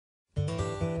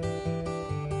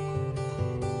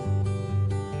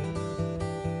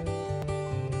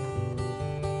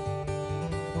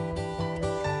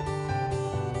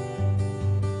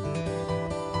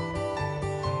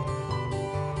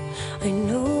I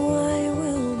know I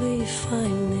will be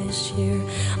fine this year.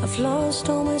 I've lost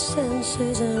all my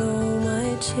senses and all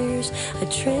my tears. I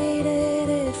traded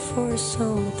it for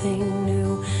something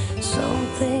new,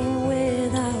 something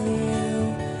without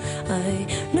you. I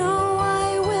know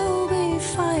I will be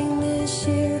fine this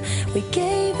year. We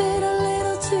gave it a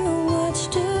little too much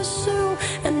too soon,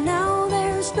 and now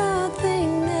there's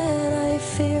nothing that I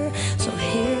fear. So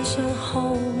here's a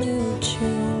whole new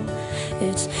tune.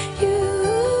 It's you,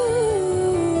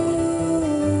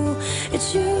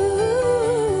 it's you.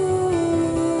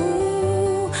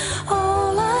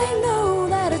 All I know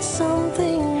that it's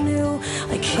something new.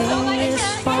 I came this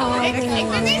far. Ik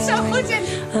ben niet zo goed in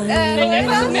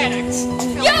gemerkt.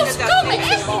 Joost, kom echt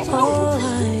niet goed.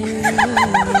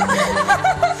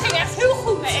 Het ging echt heel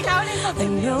goed. Nee, ik hou niet van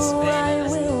toneel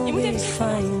spelen. Je moet even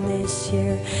fine this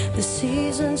year. The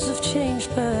seasons have changed,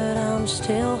 but I'm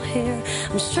still here.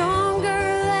 I'm stronger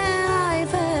than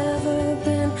I've ever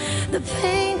been. The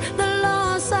pain